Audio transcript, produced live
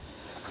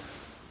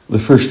The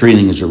first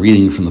reading is a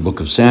reading from the book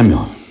of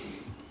Samuel.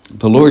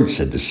 The Lord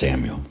said to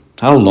Samuel,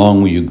 "How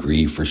long will you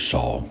grieve for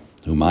Saul,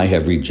 whom I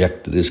have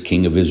rejected as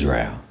king of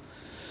Israel?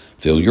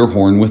 Fill your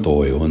horn with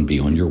oil and be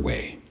on your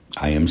way.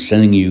 I am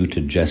sending you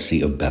to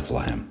Jesse of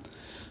Bethlehem,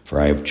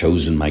 for I have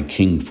chosen my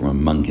king from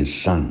among his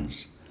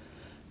sons."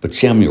 But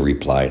Samuel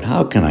replied,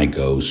 "How can I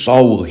go?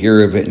 Saul will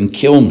hear of it and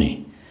kill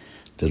me."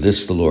 To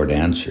this the Lord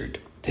answered,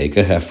 "Take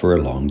a heifer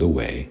along the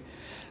way.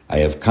 I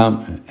have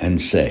come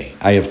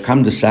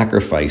to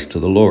sacrifice to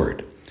the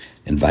Lord.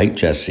 Invite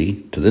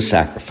Jesse to the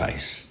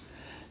sacrifice,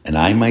 and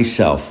I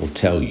myself will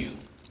tell you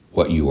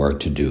what you are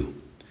to do.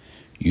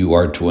 You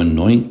are to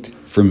anoint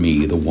for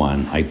me the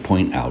one I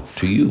point out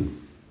to you."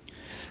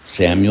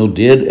 Samuel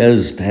did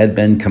as had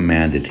been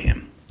commanded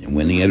him, and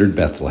when he entered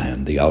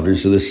Bethlehem, the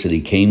elders of the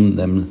city came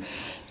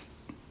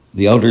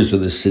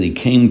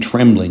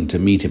trembling to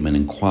meet him and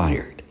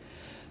inquired,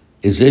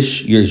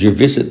 Is your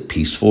visit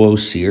peaceful, O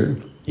seer?"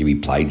 He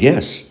replied,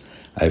 "Yes,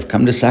 I have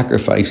come to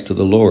sacrifice to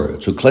the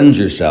Lord, so cleanse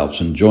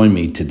yourselves and join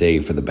me today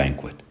for the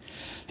banquet."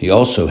 He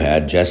also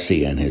had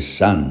Jesse and his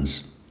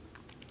sons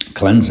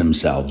cleanse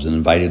themselves and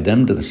invited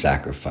them to the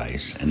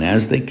sacrifice. And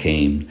as they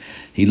came,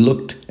 he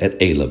looked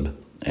at Eliab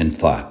and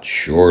thought,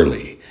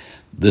 "Surely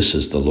this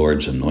is the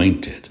Lord's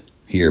anointed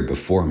here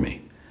before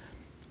me."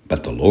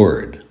 But the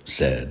Lord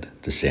said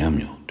to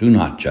Samuel, "Do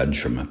not judge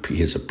from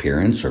his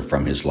appearance or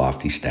from his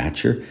lofty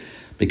stature,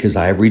 because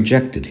I have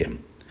rejected him.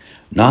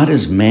 Not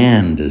as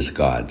man does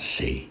God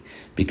see,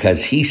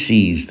 because he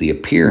sees the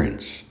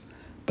appearance,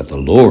 but the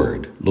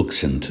Lord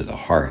looks into the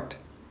heart."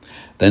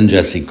 Then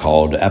Jesse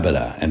called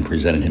Abijah and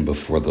presented him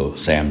before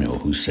Samuel,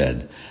 who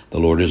said, "The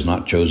Lord has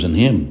not chosen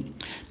him."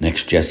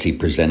 Next Jesse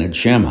presented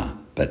Shammah,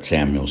 but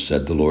Samuel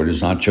said, "The Lord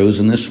has not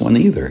chosen this one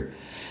either."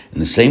 In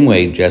the same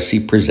way, Jesse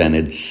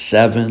presented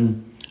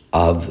seven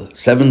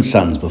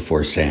sons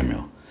before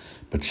Samuel.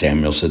 But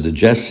Samuel said to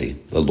Jesse,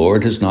 "The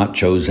Lord has not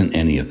chosen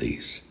any of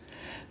these."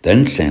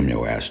 Then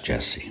Samuel asked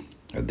Jesse,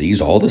 "Are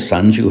these all the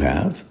sons you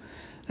have?"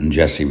 And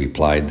Jesse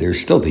replied, "There's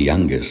still the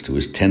youngest, who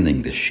is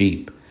tending the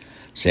sheep."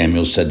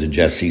 Samuel said to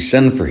Jesse,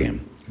 "Send for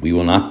him. We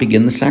will not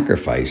begin the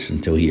sacrifice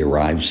until he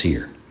arrives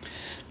here."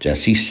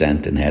 Jesse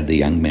sent and had the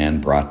young man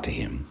brought to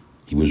him.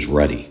 He was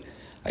ruddy,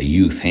 a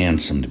youth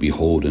handsome to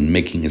behold and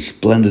making a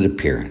splendid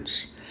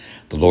appearance.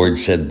 The Lord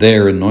said,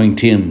 "There,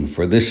 anoint him,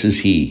 for this is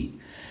he."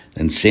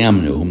 Then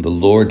Samuel,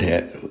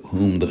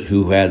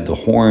 who had the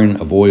horn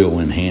of oil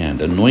in hand,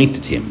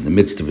 anointed him in the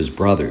midst of his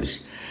brothers.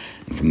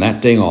 And from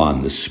that day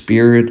on, the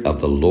Spirit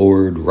of the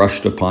Lord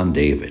rushed upon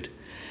David.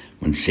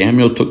 When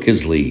Samuel took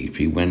his leave,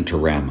 he went to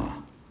Ramah.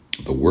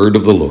 The word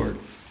of the Lord.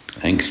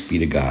 Thanks be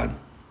to God.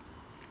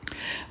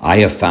 I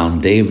have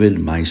found David,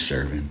 my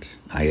servant.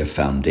 I have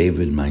found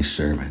David, my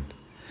servant.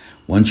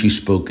 Once you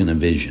spoke in a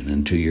vision,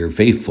 and to your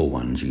faithful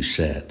ones you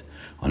said,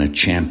 "On a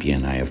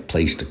champion I have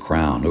placed a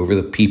crown. Over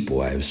the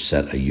people I have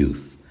set a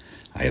youth.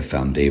 I have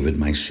found David,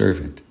 my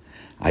servant.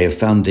 I have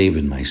found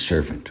David, my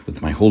servant.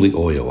 With my holy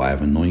oil I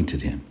have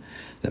anointed him,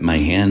 that my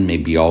hand may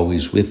be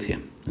always with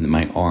him, and that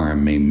my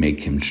arm may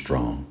make him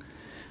strong.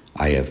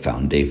 I have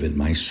found David,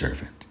 my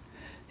servant.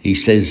 He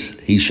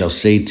shall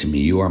say to me,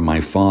 'You are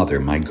my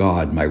Father, my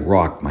God, my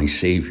rock, my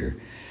Savior,'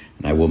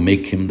 and I will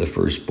make him the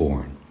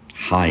firstborn,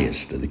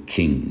 highest of the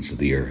kings of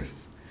the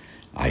earth.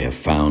 I have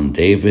found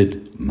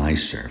David, my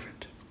servant."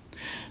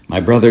 My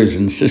brothers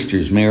and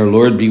sisters, may our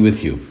Lord be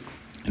with you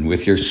and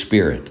with your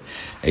spirit.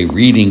 A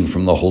reading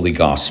from the Holy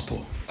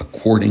Gospel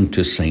according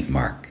to St.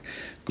 Mark.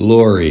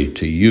 Glory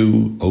to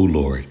you, O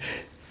Lord.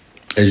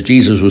 As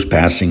Jesus was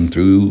passing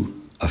through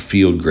a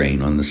field of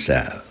grain on the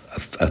Sabbath,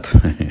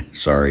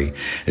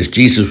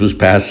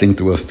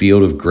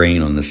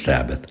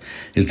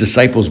 his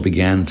disciples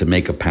began to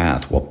make a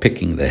path while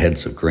picking the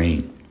heads of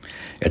grain.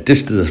 At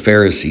this the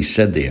Pharisees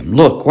said to him,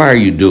 "Look, why are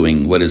you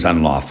doing what is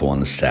unlawful on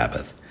the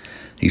Sabbath?"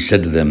 He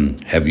said to them,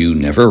 "Have you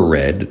never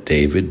read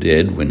David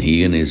did when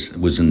he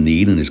was in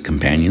need and his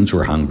companions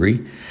were hungry?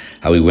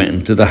 How he went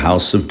into the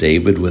house of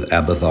David with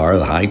Abiathar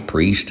the high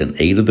priest and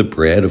ate of the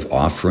bread of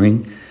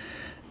offering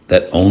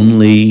that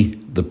only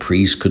the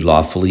priest could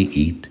lawfully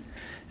eat,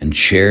 and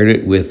shared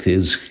it with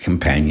his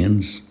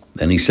companions?"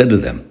 Then he said to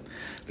them,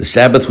 "The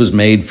Sabbath was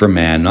made for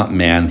man, not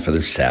man for the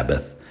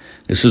Sabbath.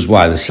 This is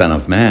why the Son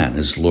of Man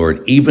is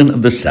Lord even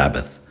of the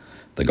Sabbath."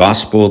 The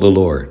Gospel of the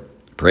Lord.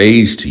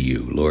 Praise to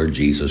you, Lord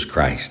Jesus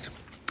Christ.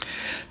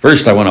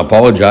 First, I want to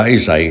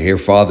apologize. I hear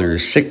Father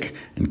is sick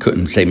and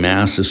couldn't say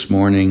Mass this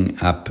morning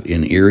up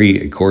in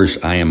Erie. Of course,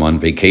 I am on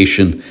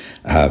vacation,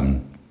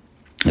 and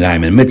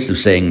I'm in the midst of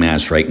saying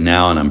Mass right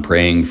now, and I'm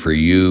praying for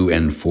you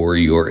and for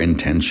your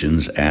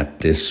intentions at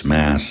this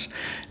Mass.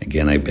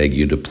 Again, I beg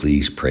you to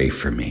please pray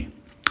for me.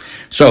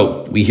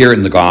 So, we hear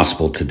in the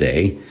Gospel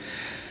today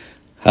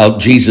how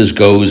Jesus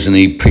goes and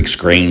he picks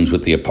grains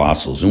with the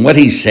apostles. And what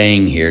he's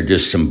saying here,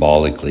 just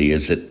symbolically,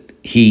 is that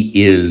he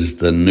is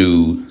the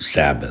new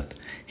Sabbath.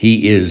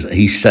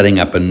 He's setting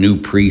up a new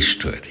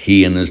priesthood.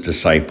 He and his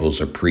disciples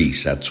are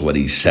priests. That's what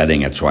he's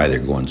setting. That's why they're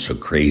going so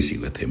crazy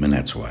with him, and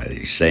that's why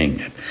he's saying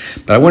it.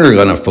 But I want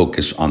to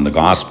focus on the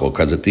gospel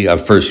because at the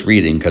first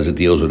reading, because it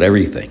deals with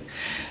everything.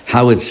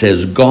 How it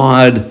says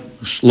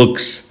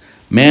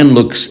man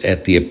looks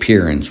at the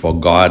appearance while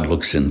God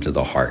looks into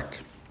the heart.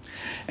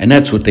 And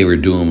that's what they were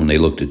doing when they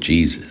looked at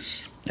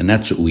Jesus. And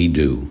that's what we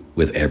do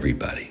with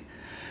everybody.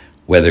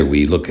 Whether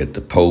we look at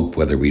the Pope,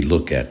 whether we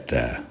look at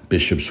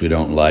bishops we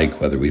don't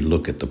like, whether we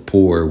look at the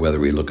poor, whether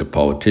we look at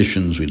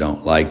politicians we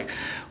don't like,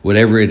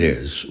 whatever it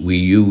is, we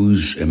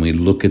use and we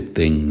look at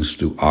things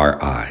through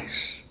our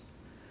eyes.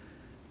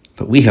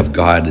 But we have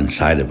God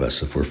inside of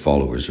us if we're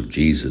followers of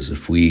Jesus,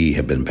 if we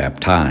have been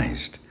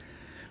baptized.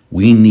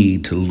 We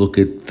need to look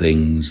at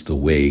things the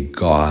way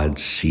God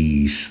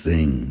sees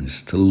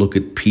things, to look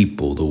at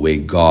people the way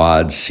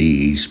God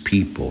sees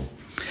people.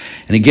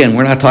 And again,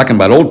 we're not talking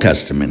about Old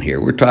Testament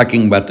here. We're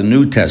talking about the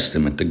New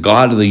Testament, the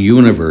God of the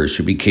universe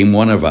who became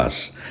one of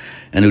us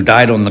and who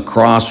died on the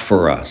cross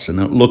for us. And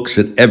it looks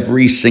at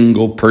every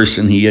single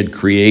person he had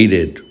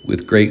created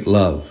with great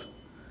love.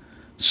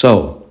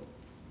 So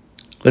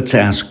let's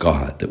ask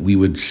God that we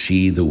would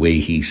see the way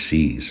he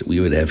sees, that we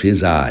would have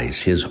his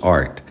eyes, his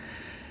heart,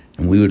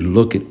 and we would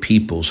look at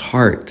people's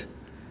heart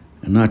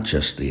and not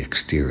just the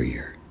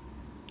exterior,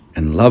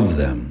 and love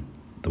them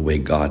the way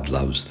God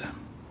loves them.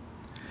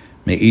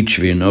 May each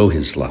of you know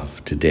his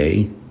love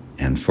today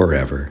and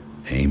forever.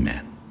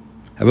 Amen.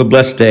 Have a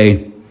blessed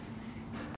day.